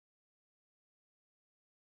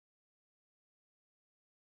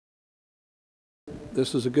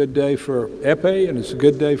this is a good day for Ekpe, and it's a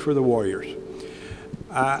good day for the Warriors.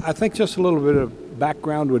 I think just a little bit of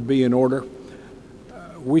background would be in order.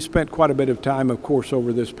 We spent quite a bit of time, of course,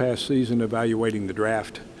 over this past season evaluating the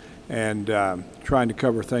draft and trying to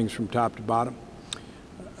cover things from top to bottom.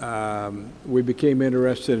 We became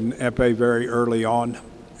interested in Ekpe very early on,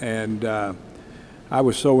 and I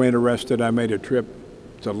was so interested I made a trip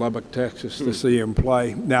to Lubbock, Texas to see him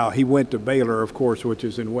play. Now, he went to Baylor, of course, which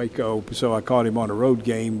is in Waco, so I caught him on a road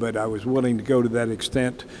game, but I was willing to go to that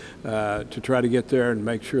extent to try to get there and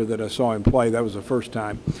make sure that I saw him play. That was the first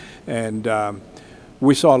time. And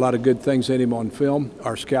we saw a lot of good things in him on film.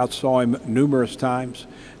 Our scouts saw him numerous times,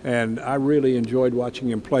 and I really enjoyed watching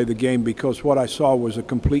him play the game because what I saw was a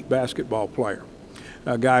complete basketball player,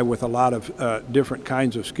 a guy with a lot of different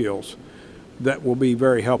kinds of skills that will be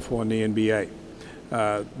very helpful in the NBA.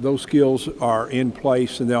 Those skills are in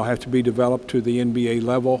place and they'll have to be developed to the NBA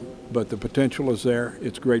level, but the potential is there.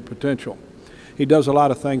 It's great potential. He does a lot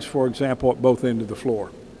of things, for example, at both ends of the floor.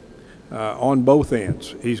 On both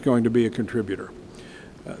ends, he's going to be a contributor.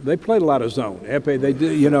 They played a lot of zone. Ekpe, they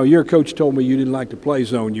did, you know, your coach told me you didn't like to play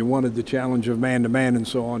zone. You wanted the challenge of man-to-man and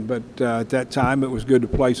so on, but at that time it was good to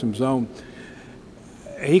play some zone.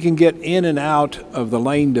 He can get in and out of the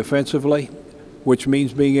lane defensively, which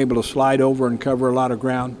means being able to slide over and cover a lot of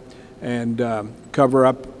ground and cover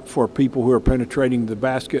up for people who are penetrating the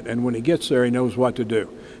basket. And when he gets there, he knows what to do.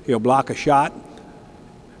 He'll block a shot.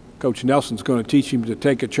 Coach Nelson's going to teach him to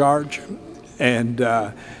take a charge. And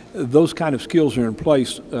those kind of skills are in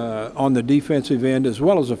place on the defensive end, as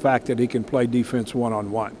well as the fact that he can play defense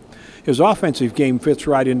one-on-one. His offensive game fits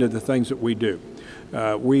right into the things that we do.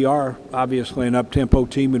 We are obviously an up-tempo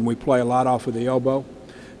team, and we play a lot off of the elbow.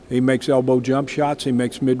 He makes elbow jump shots. He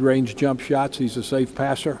makes mid-range jump shots. He's a safe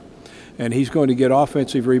passer. And he's going to get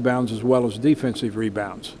offensive rebounds as well as defensive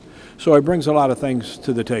rebounds. So he brings a lot of things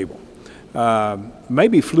to the table.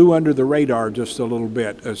 Maybe flew under the radar just a little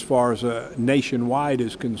bit as far as nationwide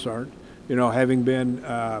is concerned. You know, having been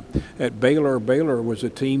at Baylor, Baylor was a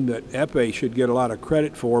team that Ekpe should get a lot of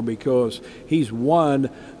credit for because he's one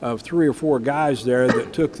of 3 or 4 guys there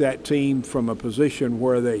that took that team from a position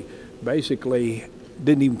where they basically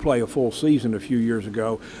didn't even play a full season a few years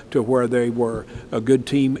ago to where they were a good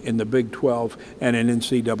team in the Big 12 and an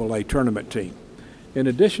NCAA tournament team. In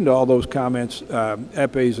addition to all those comments,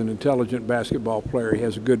 Ekpe is an intelligent basketball player. He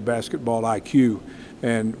has a good basketball IQ,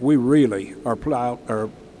 and we really are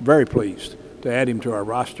very pleased to add him to our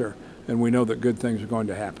roster, and we know that good things are going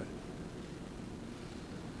to happen.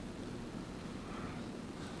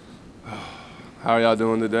 How are y'all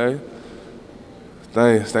doing today?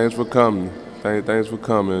 Thanks for coming. Thanks for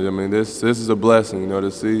coming. I mean, this is a blessing, you know,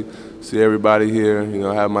 to see everybody here. You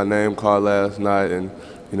know, have my name called last night, and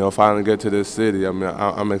you know, finally get to this city. I mean,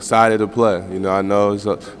 I'm excited to play. You know, I know it's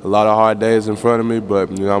a lot of hard days in front of me,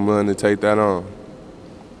 but you know, I'm willing to take that on.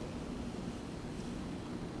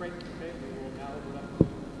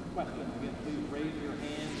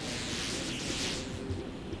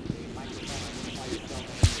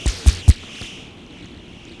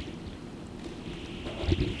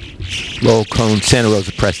 Lowell Cone, Santa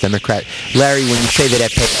Rosa Press, Democrat. Larry, when you say that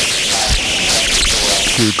Ekpe,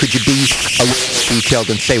 could you be a little detailed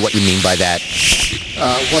and say what you mean by that?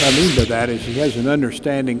 What I mean by that is he has an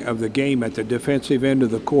understanding of the game at the defensive end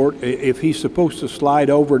of the court. If he's supposed to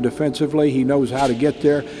slide over defensively, he knows how to get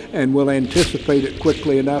there and will anticipate it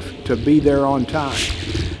quickly enough to be there on time.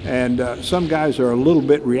 And some guys are a little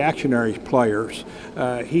bit reactionary players.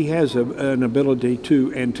 He has an ability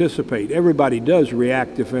to anticipate. Everybody does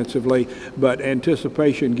react defensively, but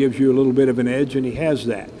anticipation gives you a little bit of an edge, and he has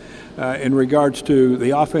that. In regards to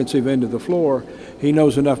the offensive end of the floor, he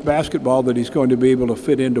knows enough basketball that he's going to be able to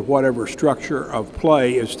fit into whatever structure of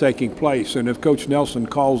play is taking place. And if Coach Nelson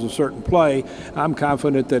calls a certain play, I'm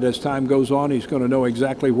confident that as time goes on, he's going to know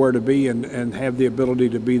exactly where to be and have the ability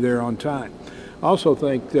to be there on time. I also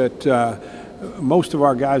think that most of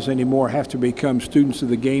our guys anymore have to become students of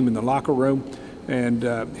the game in the locker room, and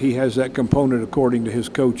he has that component according to his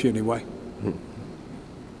coach anyway.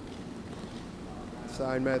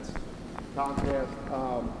 Assignments, Comcast.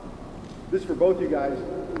 This is for both you guys.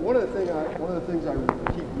 One of the things I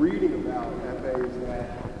keep reading about Ekpe is that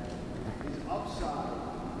his upside,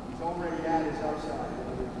 he's already at his upside.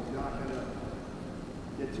 He's not going to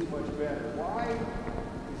get too much better. Why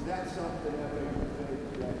is that something that you think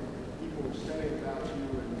that people are saying about you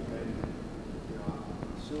and you know,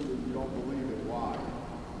 assuming you don't believe it? Why?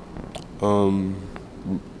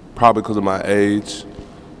 Probably because of my age,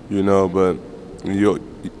 you know, but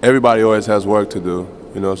everybody always has work to do,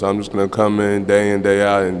 you know, so I'm just going to come in, day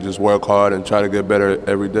out, and just work hard and try to get better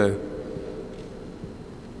every day.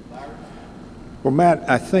 Well, Matt,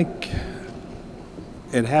 I think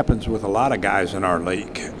it happens with a lot of guys in our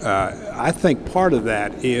league. I think part of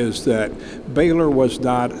that is that Baylor was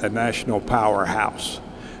not a national powerhouse.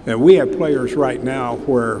 And we have players right now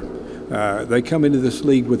where they come into this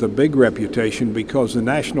league with a big reputation because the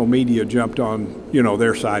national media jumped on,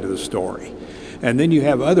 their side of the story. And then you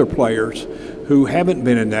have other players who haven't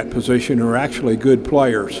been in that position, who are actually good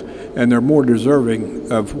players, and they're more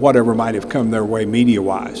deserving of whatever might have come their way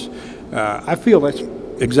media-wise. I feel that's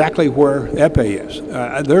exactly where Ekpe is.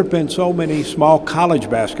 There have been so many small college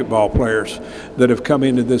basketball players that have come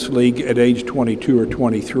into this league at age 22 or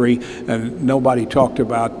 23, and nobody talked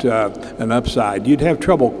about an upside. You'd have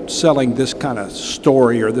trouble selling this kind of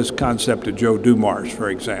story or this concept to Joe Dumars, for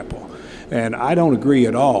example. And I don't agree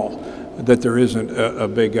at all that there isn't a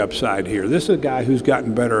big upside here. This is a guy who's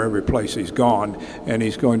gotten better every place he's gone, and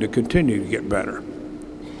he's going to continue to get better.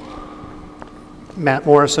 Matt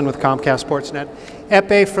Morrison with Comcast Sportsnet.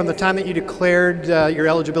 Ekpe, from the time that you declared your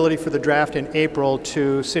eligibility for the draft in April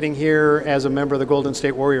to sitting here as a member of the Golden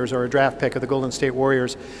State Warriors, or a draft pick of the Golden State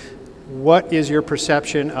Warriors, what is your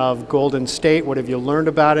perception of Golden State? What have you learned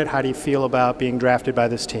about it? How do you feel about being drafted by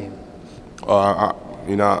this team?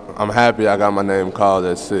 I'm happy I got my name called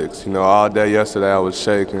at 6. All day yesterday I was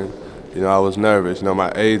shaking. I was nervous.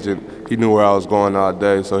 My agent, he knew where I was going all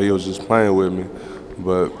day, so he was just playing with me.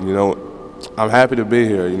 But, I'm happy to be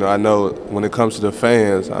here. I know when it comes to the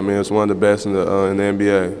fans, it's one of the best in the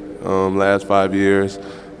NBA. Last 5 years,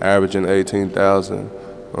 averaging 18,000.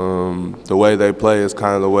 The way they play is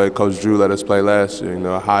kind of the way Coach Drew let us play last year,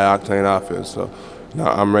 a high-octane offense. So,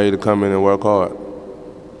 I'm ready to come in and work hard.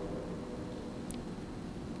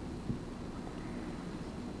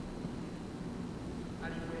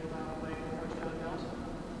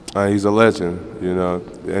 He's a legend,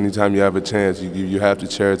 Anytime you have a chance, you have to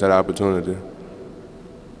cherish that opportunity.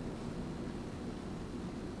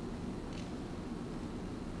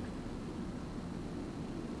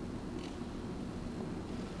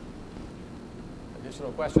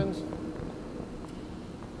 Additional questions?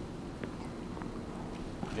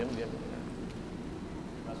 Jim?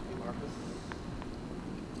 Marcus?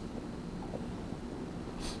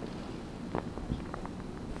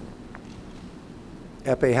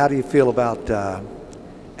 Ekpe, how do you feel about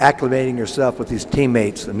acclimating yourself with these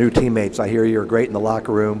teammates, the new teammates? I hear you're great in the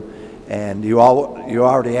locker room, and you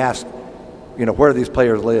already asked, where do these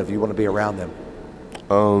players live? You want to be around them.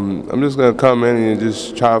 I'm just going to come in and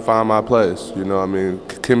just try to find my place.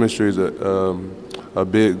 Chemistry is a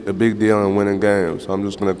big deal in winning games. So I'm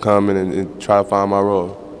just going to come in and try to find my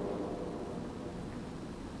role.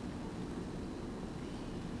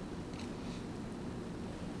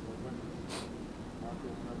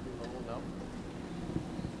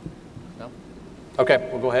 Okay,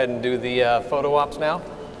 we'll go ahead and do the photo ops now.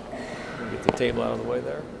 Get the table out of the way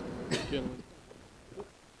there.